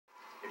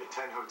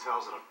10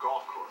 hotels and a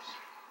golf course.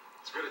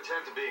 It's a good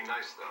attempt at being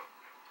nice, though.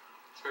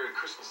 It's very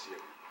Christmassy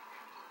of you.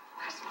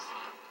 Christmassy?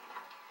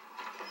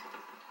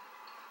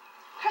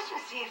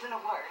 Christmassy isn't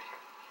a word.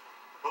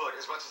 Well, look,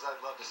 as much as I'd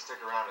love to stick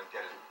around and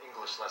get an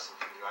English lesson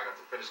from you, I got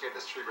to finish getting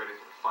this tree ready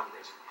for the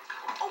fundraiser.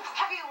 Oh,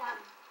 have you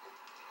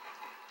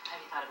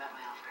thought about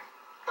my offer?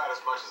 About as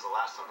much as the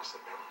last time I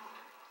said no.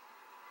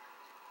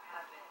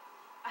 Have it.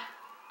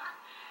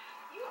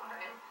 You are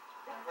as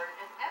stubborn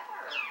as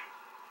ever.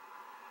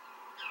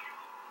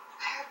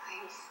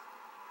 Please.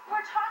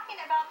 We're talking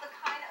about the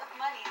kind of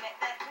money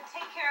that could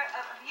take care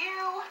of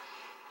you,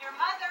 your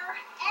mother,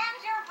 and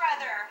your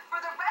brother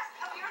for the rest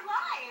of your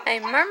lives.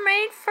 A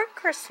mermaid for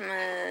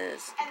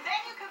Christmas. And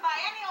then you can buy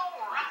any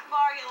old rotten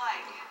bar you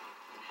like.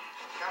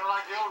 Kind of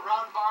like the old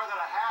round bar that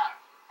I have.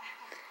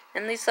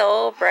 And Lisa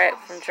Albrecht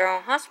from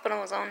General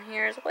Hospital was on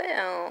here as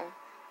well.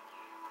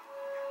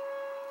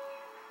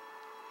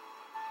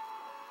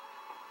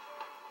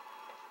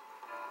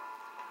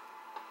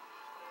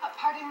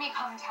 Pardon me,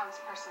 common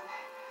townsperson.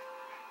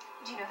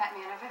 Do you know that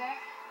man over there?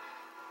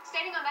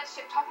 Standing on that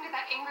ship talking to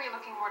that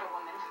angry-looking mortal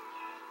woman.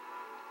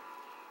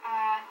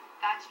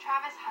 That's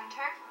Travis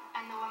Hunter,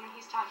 and the woman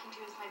he's talking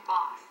to is my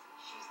boss.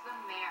 She's the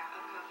mayor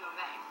of Cocoa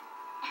Bay.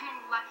 And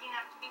I'm lucky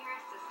enough to be her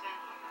assistant.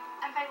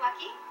 And by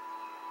lucky,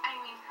 I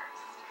mean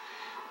cursed.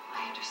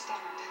 I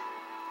understand.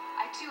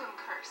 I too am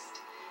cursed.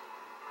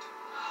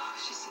 Oh,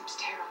 she seems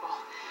terrible.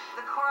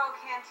 The Coral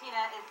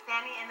Cantina is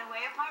standing in the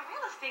way of my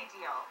real estate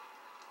deal.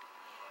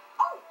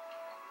 Oh,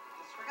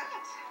 just forgot.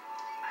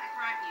 I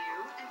brought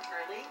you an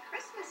early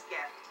Christmas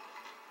gift.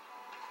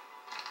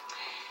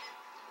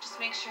 Just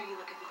make sure you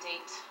look at the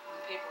date on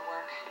the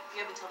paperwork.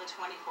 You have until the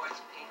 24th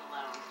to pay the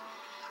loan.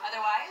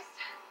 Otherwise,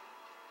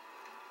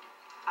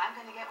 I'm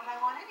going to get what I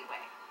want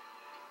anyway.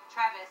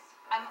 Travis,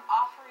 I'm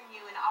offering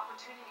you an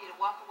opportunity to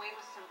walk away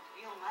with some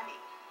real money.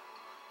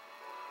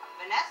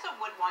 Vanessa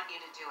would want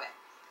you to do it.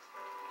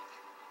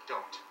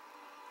 Don't.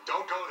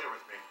 Don't go there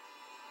with me.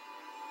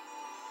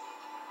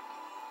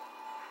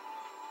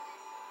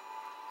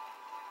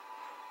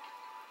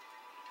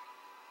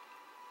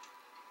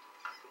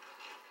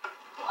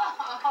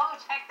 Whoa,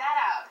 check that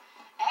out.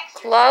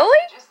 Extra Chloe?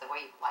 just the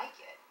way you like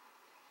it.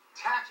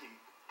 Tacky.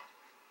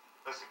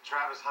 Listen,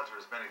 Travis Hunter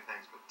is many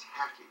things, but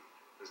tacky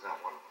is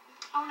not one of them.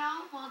 Oh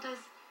no? Well, does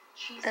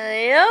she Yep.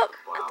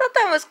 I thought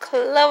that was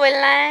Chloe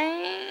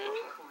Lane.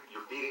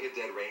 You're beating a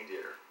dead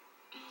reindeer.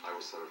 I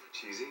will settle for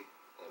cheesy,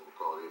 and we'll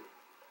call it even.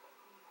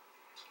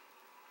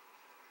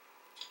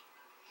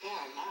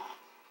 Fair enough.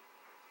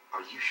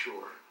 Are you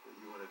sure that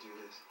you want to do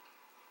this?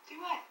 Do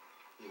what?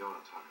 You know what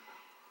I'm talking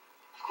about.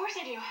 Of course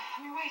I do.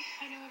 I'm your wife.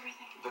 I know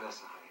everything.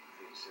 Vanessa, honey, I'm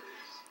being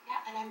serious.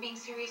 Yeah, and I'm being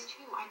serious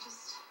too. I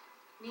just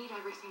need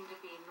everything to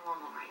be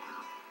normal right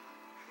now.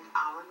 And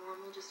our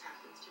normal just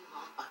happens to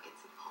involve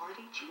buckets of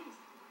quality cheese.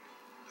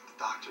 The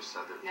doctor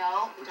said that...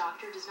 No, the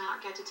doctor does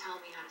not get to tell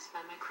me how to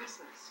spend my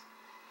Christmas.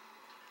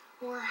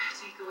 Or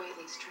take away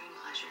the extreme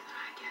pleasure that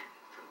I get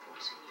from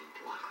forcing you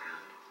to walk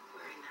around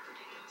wearing that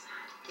ridiculous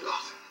hat.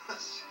 Oh,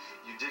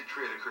 you did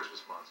create a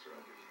Christmas monster,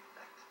 I'll give you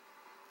that.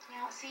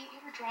 Now, see, you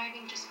were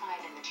driving just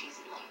fine in the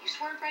cheesy lane. You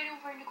swerved right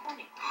over into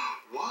corny.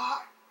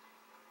 What?